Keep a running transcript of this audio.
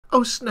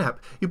Oh snap!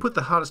 You put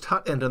the hottest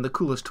hot end on the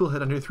coolest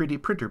toolhead on your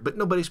 3D printer, but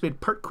nobody's made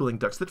part cooling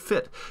ducts that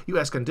fit. You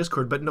ask on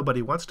Discord, but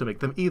nobody wants to make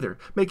them either.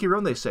 Make your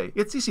own, they say.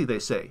 It's easy, they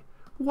say.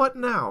 What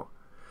now?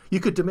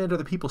 You could demand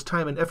other people's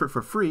time and effort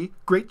for free.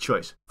 Great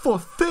choice. For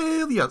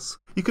failures!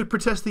 You could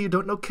protest that you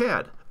don't know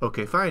CAD.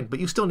 Okay, fine, but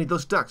you still need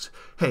those ducts.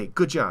 Hey,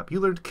 good job. You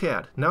learned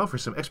CAD. Now for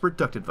some expert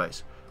duct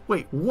advice.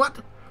 Wait, what?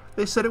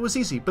 They said it was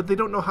easy, but they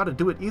don't know how to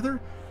do it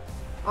either?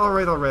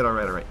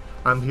 Alright.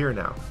 I'm here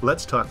now.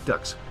 Let's talk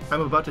ducts.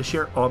 I'm about to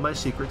share all my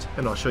secrets,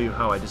 and I'll show you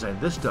how I designed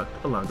this duct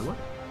along the way.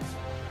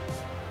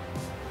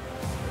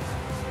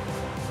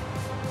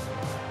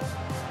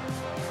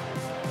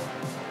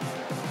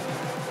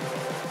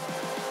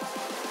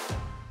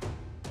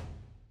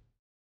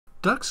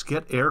 Ducts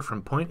get air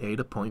from point A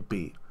to point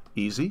B.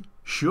 Easy?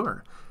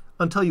 Sure.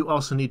 Until you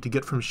also need to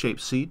get from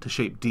shape C to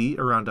shape D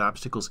around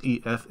obstacles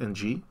E, F, and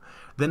G.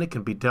 Then it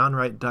can be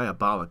downright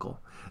diabolical.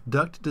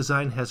 Duct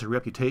design has a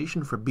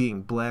reputation for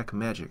being black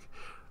magic.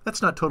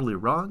 That's not totally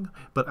wrong,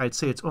 but I'd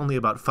say it's only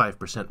about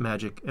 5%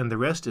 magic, and the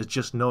rest is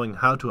just knowing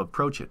how to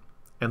approach it,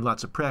 and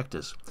lots of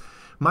practice.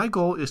 My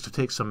goal is to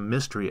take some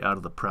mystery out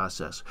of the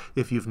process.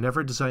 If you've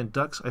never designed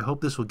ducts, I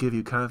hope this will give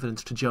you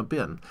confidence to jump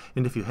in,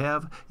 and if you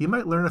have, you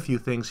might learn a few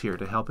things here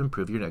to help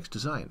improve your next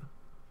design.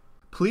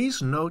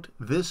 Please note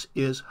this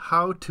is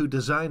how to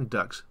design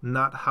ducts,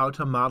 not how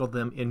to model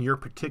them in your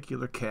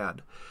particular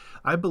CAD.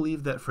 I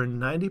believe that for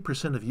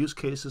 90% of use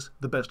cases,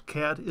 the best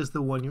CAD is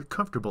the one you're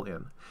comfortable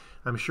in.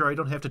 I'm sure I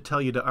don't have to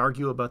tell you to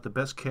argue about the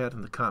best CAD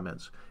in the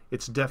comments.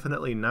 It's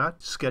definitely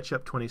not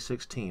SketchUp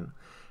 2016.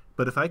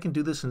 But if I can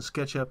do this in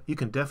SketchUp, you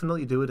can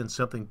definitely do it in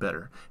something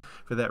better.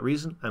 For that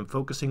reason, I'm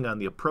focusing on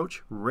the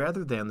approach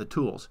rather than the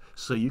tools,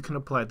 so you can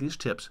apply these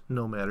tips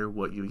no matter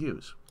what you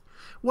use.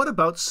 What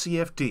about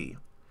CFD?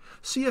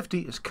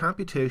 CFD is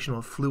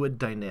computational fluid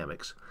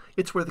dynamics.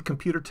 It's where the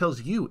computer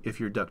tells you if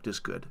your duct is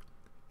good.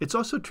 It's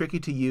also tricky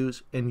to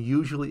use and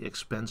usually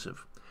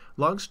expensive.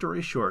 Long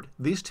story short,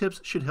 these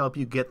tips should help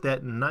you get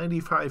that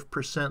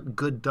 95%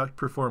 good duct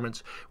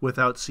performance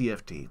without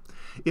CFD.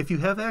 If you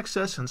have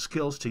access and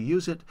skills to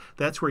use it,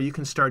 that's where you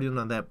can start in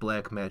on that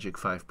black magic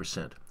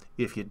 5%.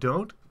 If you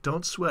don't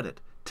sweat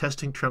it.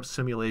 Testing trumps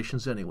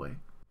simulations anyway.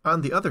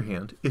 On the other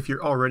hand, if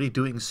you're already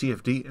doing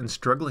CFD and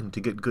struggling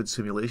to get good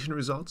simulation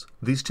results,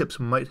 these tips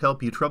might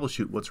help you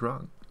troubleshoot what's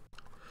wrong.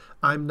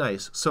 I'm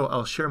nice, so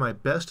I'll share my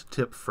best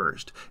tip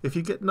first. If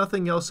you get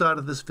nothing else out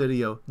of this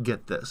video,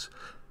 get this.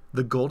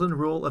 The golden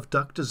rule of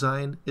duct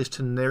design is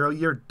to narrow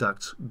your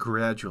ducts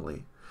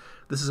gradually.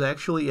 This is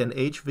actually an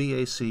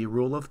HVAC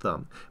rule of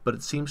thumb, but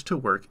it seems to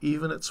work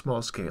even at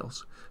small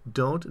scales.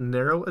 Don't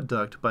narrow a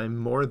duct by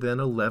more than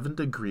 11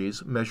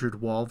 degrees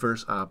measured wall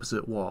versus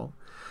opposite wall.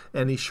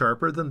 Any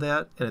sharper than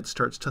that, and it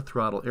starts to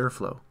throttle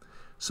airflow.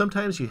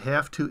 Sometimes you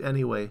have to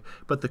anyway,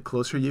 but the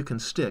closer you can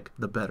stick,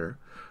 the better.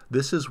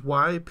 This is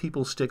why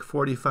people stick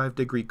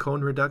 45-degree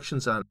cone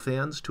reductions on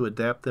fans to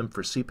adapt them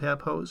for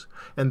CPAP hose,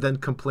 and then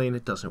complain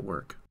it doesn't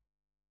work.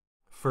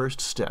 First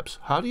steps.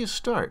 How do you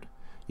start?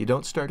 You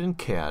don't start in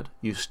CAD,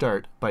 you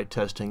start by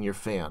testing your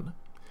fan.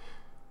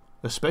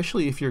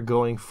 Especially if you're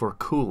going for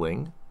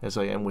cooling, as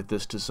I am with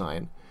this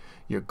design,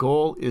 your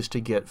goal is to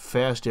get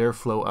fast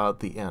airflow out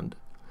the end.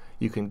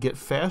 You can get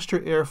faster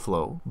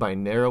airflow by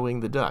narrowing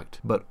the duct,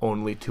 but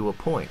only to a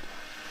point.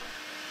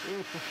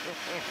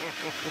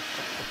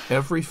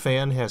 Every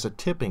fan has a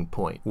tipping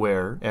point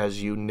where,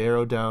 as you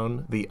narrow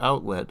down the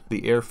outlet,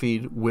 the air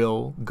feed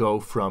will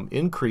go from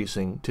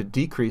increasing to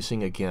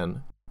decreasing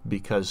again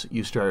because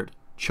you start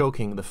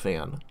choking the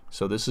fan.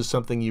 So this is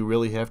something you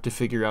really have to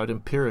figure out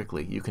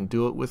empirically. You can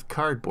do it with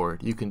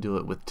cardboard, you can do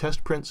it with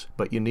test prints,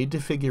 but you need to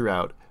figure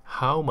out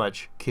how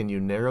much can you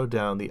narrow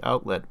down the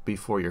outlet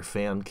before your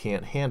fan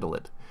can't handle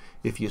it.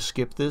 If you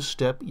skip this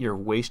step, you're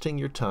wasting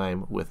your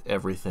time with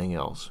everything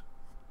else.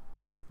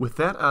 With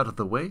that out of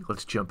the way,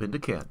 let's jump into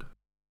CAD.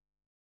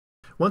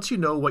 Once you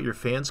know what your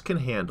fans can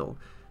handle,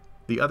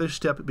 the other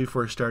step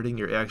before starting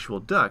your actual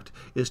duct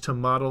is to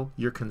model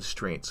your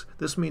constraints.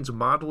 This means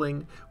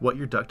modeling what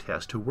your duct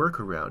has to work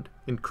around,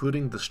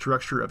 including the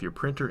structure of your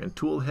printer and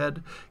tool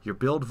head, your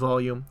build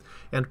volume,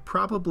 and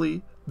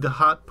probably the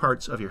hot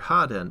parts of your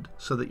hot end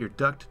so that your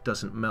duct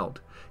doesn't melt.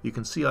 You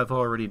can see I've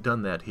already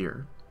done that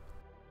here.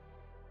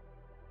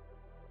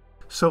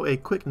 So a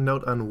quick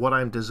note on what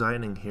I'm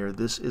designing here.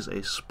 This is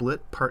a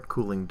split part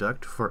cooling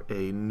duct for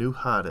a new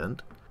hot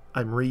end.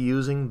 I'm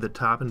reusing the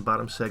top and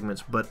bottom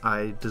segments, but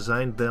I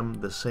designed them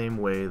the same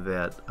way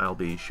that I'll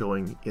be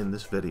showing in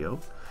this video.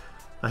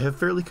 I have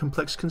fairly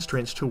complex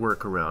constraints to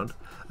work around.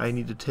 I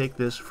need to take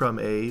this from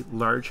a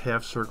large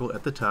half circle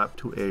at the top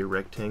to a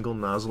rectangle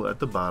nozzle at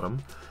the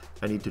bottom.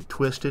 I need to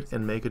twist it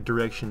and make a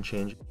direction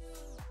change.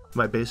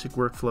 My basic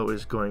workflow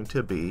is going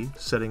to be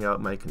setting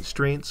out my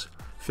constraints,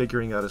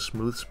 figuring out a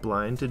smooth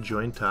spline to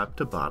join top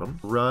to bottom,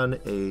 run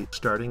a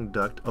starting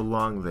duct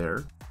along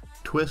there,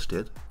 twist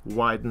it,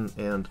 widen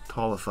and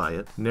tallify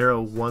it,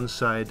 narrow one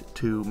side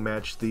to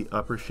match the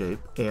upper shape,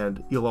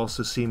 and you'll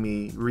also see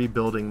me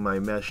rebuilding my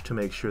mesh to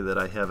make sure that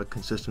I have a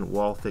consistent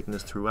wall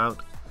thickness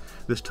throughout.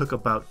 This took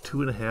about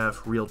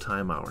 2.5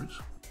 real-time hours.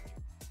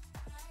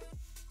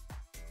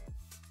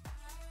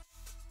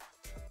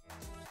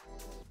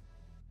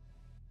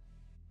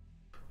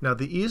 Now,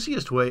 the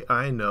easiest way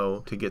I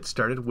know to get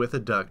started with a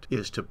duct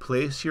is to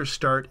place your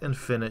start and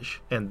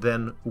finish and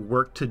then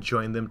work to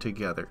join them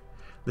together.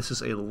 This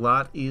is a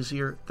lot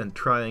easier than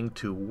trying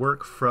to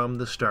work from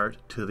the start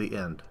to the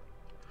end.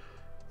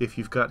 If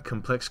you've got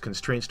complex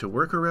constraints to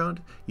work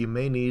around, you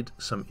may need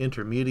some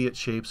intermediate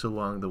shapes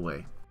along the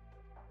way.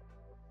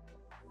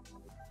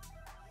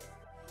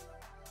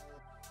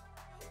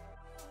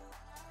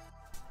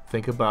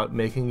 Think about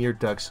making your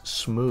ducts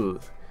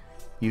smooth.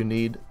 You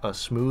need a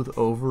smooth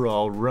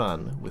overall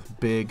run with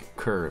big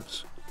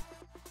curves.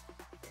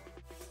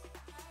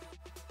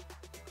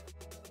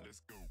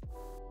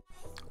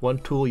 One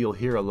tool you'll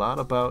hear a lot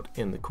about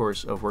in the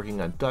course of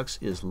working on ducts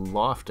is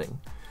lofting.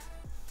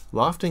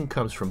 Lofting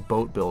comes from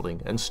boat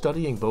building, and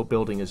studying boat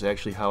building is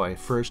actually how I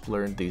first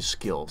learned these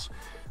skills.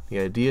 The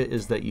idea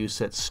is that you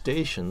set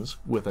stations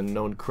with a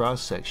known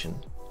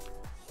cross-section,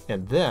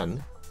 and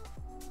then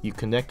you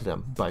connect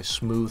them by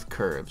smooth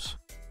curves.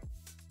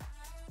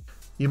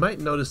 You might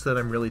notice that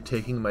I'm really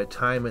taking my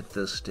time at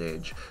this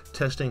stage,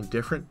 testing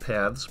different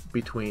paths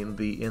between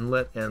the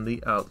inlet and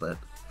the outlet,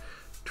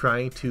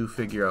 trying to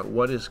figure out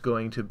what is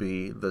going to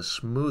be the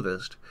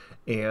smoothest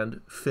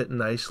and fit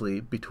nicely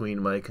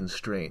between my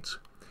constraints.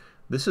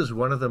 This is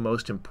one of the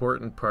most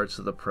important parts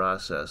of the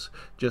process,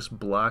 just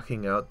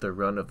blocking out the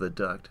run of the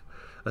duct.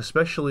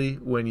 Especially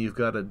when you've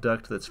got a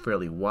duct that's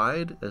fairly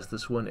wide, as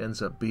this one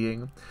ends up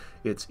being,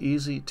 it's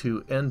easy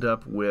to end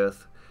up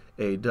with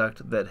a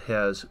duct that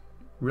has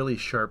really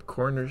sharp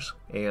corners,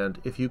 and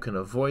if you can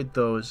avoid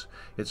those,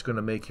 it's going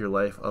to make your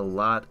life a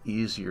lot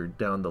easier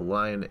down the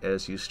line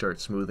as you start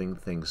smoothing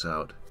things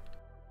out.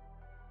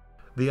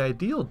 The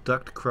ideal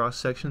duct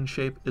cross-section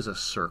shape is a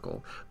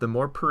circle. The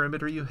more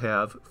perimeter you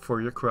have for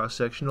your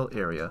cross-sectional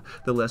area,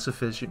 the less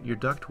efficient your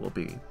duct will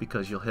be,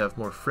 because you'll have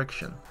more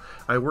friction.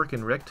 I work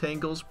in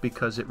rectangles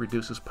because it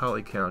reduces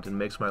poly count and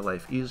makes my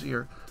life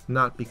easier,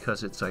 not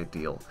because it's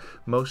ideal.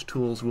 Most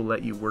tools will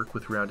let you work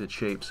with rounded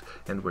shapes,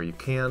 and where you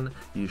can,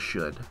 you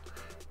should.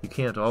 You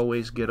can't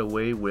always get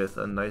away with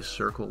a nice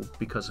circle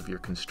because of your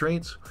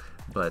constraints,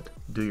 but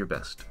do your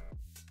best.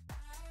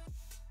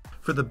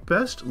 For the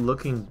best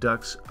looking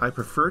ducts, I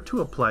prefer to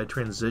apply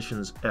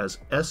transitions as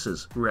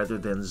S's rather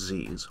than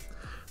Z's.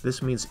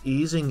 This means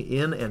easing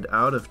in and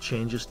out of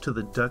changes to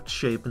the duct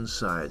shape and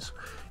size,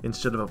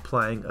 instead of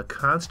applying a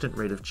constant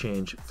rate of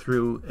change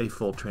through a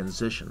full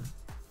transition.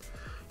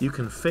 You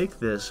can fake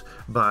this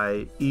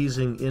by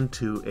easing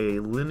into a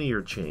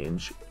linear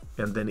change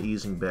and then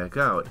easing back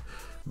out,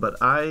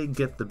 but I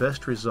get the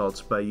best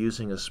results by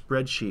using a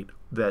spreadsheet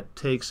that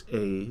takes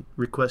a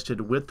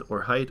requested width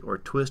or height or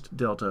twist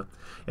delta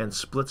and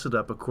splits it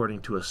up according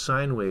to a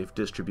sine wave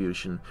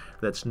distribution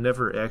that's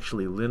never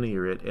actually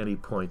linear at any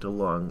point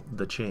along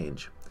the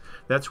change.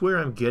 That's where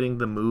I'm getting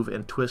the move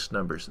and twist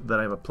numbers that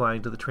I'm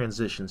applying to the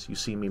transitions you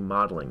see me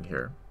modeling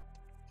here.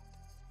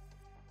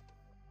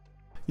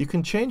 You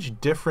can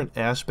change different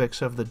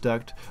aspects of the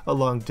duct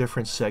along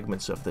different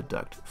segments of the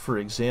duct. For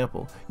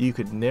example, you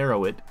could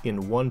narrow it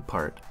in one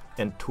part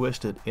and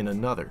twist it in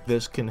another.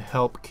 This can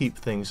help keep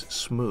things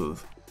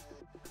smooth.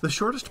 The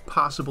shortest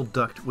possible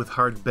duct with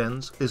hard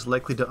bends is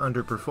likely to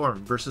underperform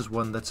versus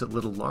one that's a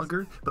little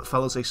longer but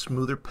follows a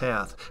smoother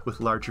path with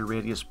larger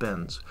radius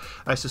bends.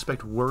 I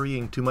suspect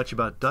worrying too much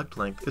about duct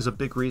length is a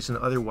big reason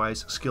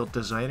otherwise skilled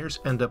designers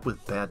end up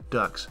with bad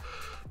ducts.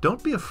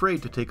 Don't be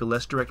afraid to take a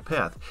less direct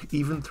path,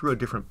 even through a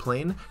different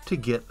plane, to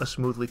get a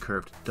smoothly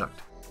curved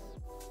duct.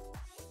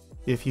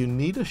 If you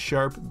need a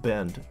sharp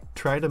bend,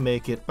 try to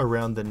make it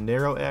around the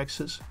narrow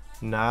axis,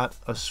 not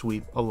a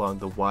sweep along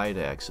the wide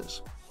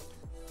axis.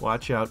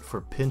 Watch out for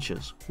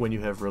pinches when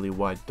you have really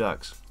wide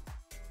ducts.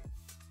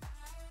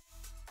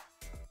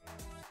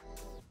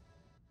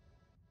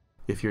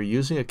 If you're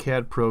using a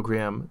CAD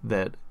program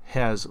that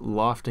has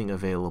lofting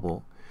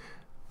available,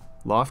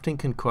 lofting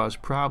can cause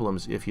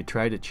problems if you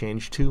try to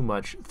change too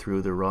much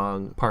through the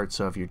wrong parts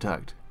of your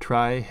duct.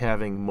 Try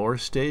having more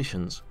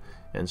stations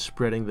and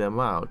spreading them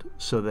out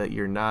so that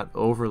you're not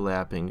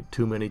overlapping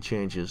too many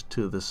changes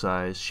to the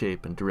size,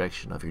 shape, and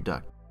direction of your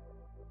duct.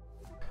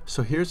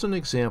 So here's an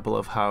example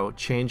of how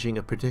changing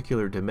a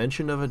particular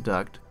dimension of a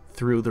duct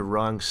through the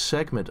wrong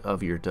segment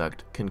of your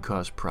duct can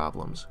cause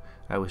problems.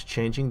 I was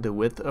changing the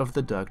width of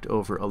the duct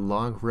over a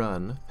long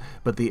run,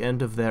 but the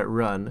end of that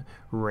run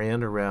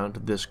ran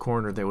around this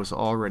corner that was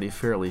already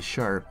fairly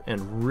sharp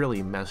and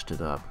really messed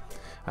it up.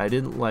 I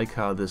didn't like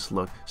how this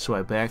looked, so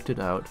I backed it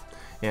out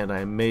and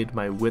I made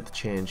my width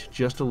change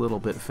just a little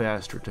bit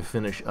faster to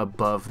finish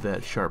above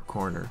that sharp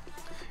corner,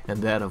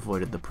 and that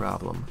avoided the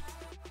problem.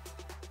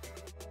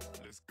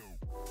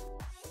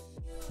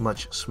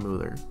 Much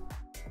smoother.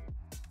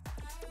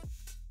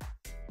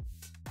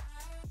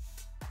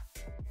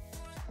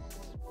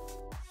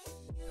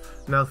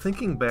 Now,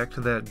 thinking back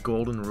to that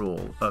golden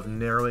rule of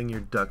narrowing your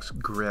ducts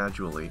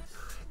gradually,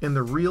 in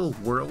the real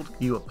world,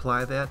 you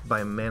apply that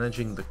by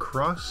managing the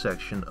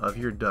cross-section of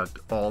your duct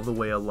all the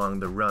way along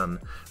the run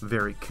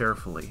very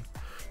carefully.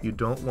 You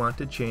don't want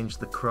to change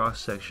the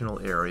cross-sectional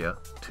area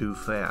too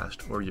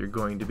fast, or you're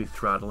going to be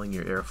throttling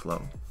your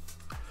airflow.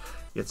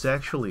 It's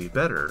actually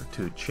better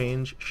to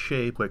change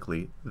shape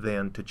quickly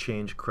than to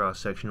change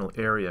cross-sectional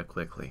area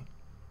quickly.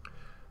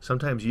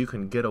 Sometimes you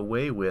can get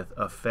away with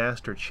a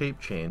faster shape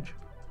change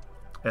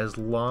as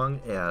long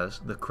as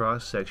the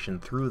cross-section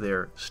through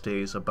there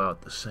stays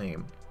about the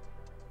same.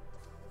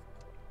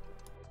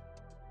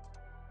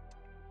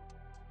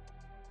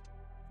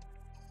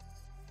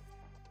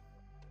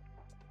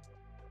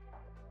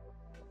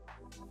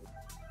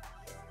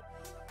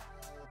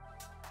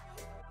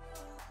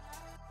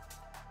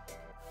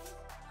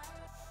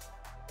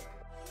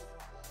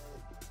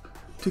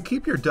 To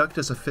keep your duct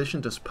as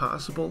efficient as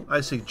possible,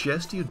 I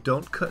suggest you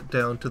don't cut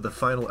down to the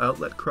final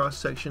outlet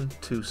cross-section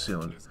too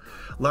soon.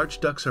 Large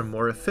ducts are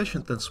more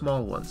efficient than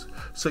small ones,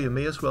 so you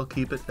may as well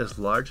keep it as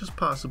large as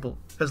possible,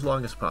 as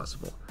long as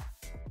possible.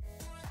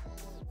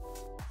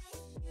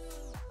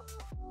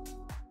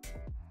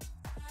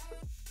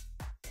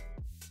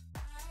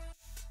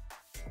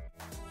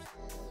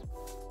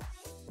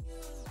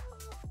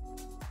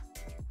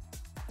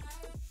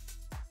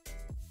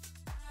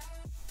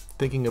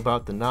 Thinking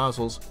about the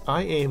nozzles,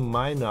 I aim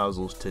my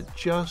nozzles to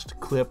just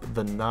clip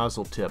the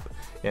nozzle tip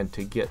and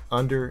to get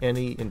under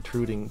any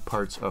intruding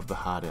parts of the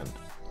hot end.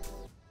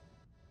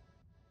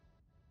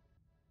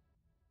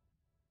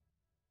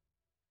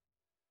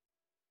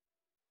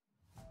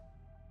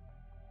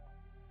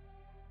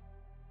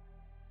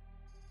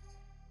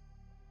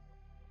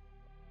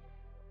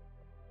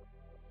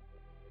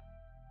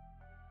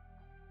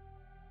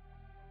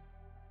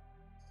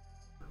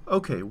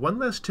 Okay, one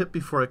last tip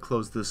before I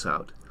close this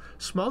out.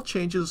 Small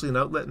changes in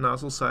outlet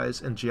nozzle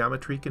size and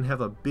geometry can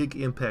have a big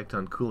impact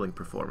on cooling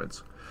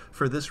performance.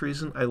 For this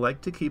reason, I like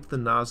to keep the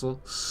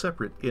nozzle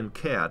separate in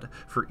CAD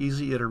for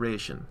easy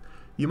iteration.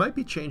 You might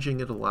be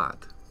changing it a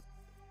lot.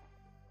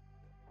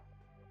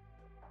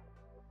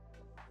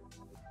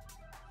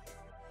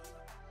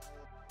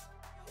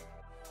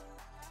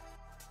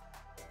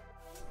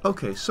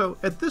 Okay, so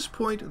at this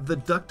point, the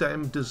duct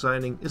I'm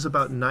designing is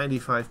about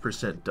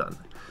 95% done.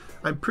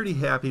 I'm pretty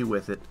happy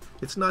with it.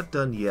 It's not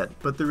done yet,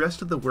 but the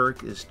rest of the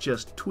work is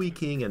just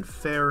tweaking and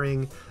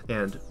fairing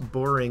and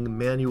boring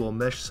manual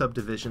mesh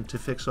subdivision to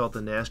fix all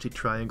the nasty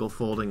triangle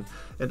folding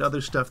and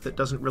other stuff that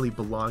doesn't really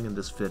belong in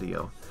this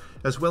video,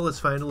 as well as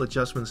final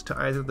adjustments to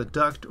either the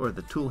duct or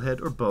the tool head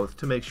or both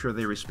to make sure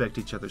they respect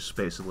each other's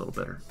space a little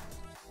better.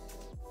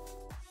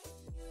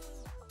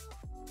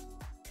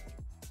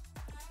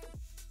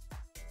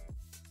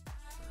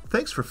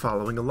 Thanks for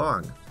following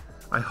along.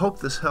 I hope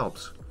this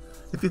helps.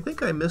 If you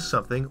think I missed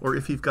something, or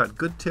if you've got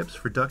good tips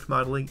for duct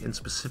modeling in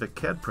specific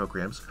CAD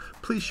programs,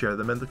 please share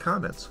them in the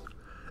comments.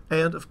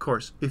 And of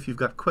course, if you've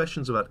got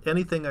questions about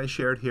anything I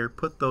shared here,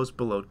 put those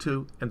below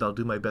too, and I'll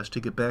do my best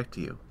to get back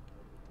to you.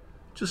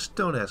 Just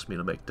don't ask me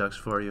to make ducts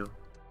for you.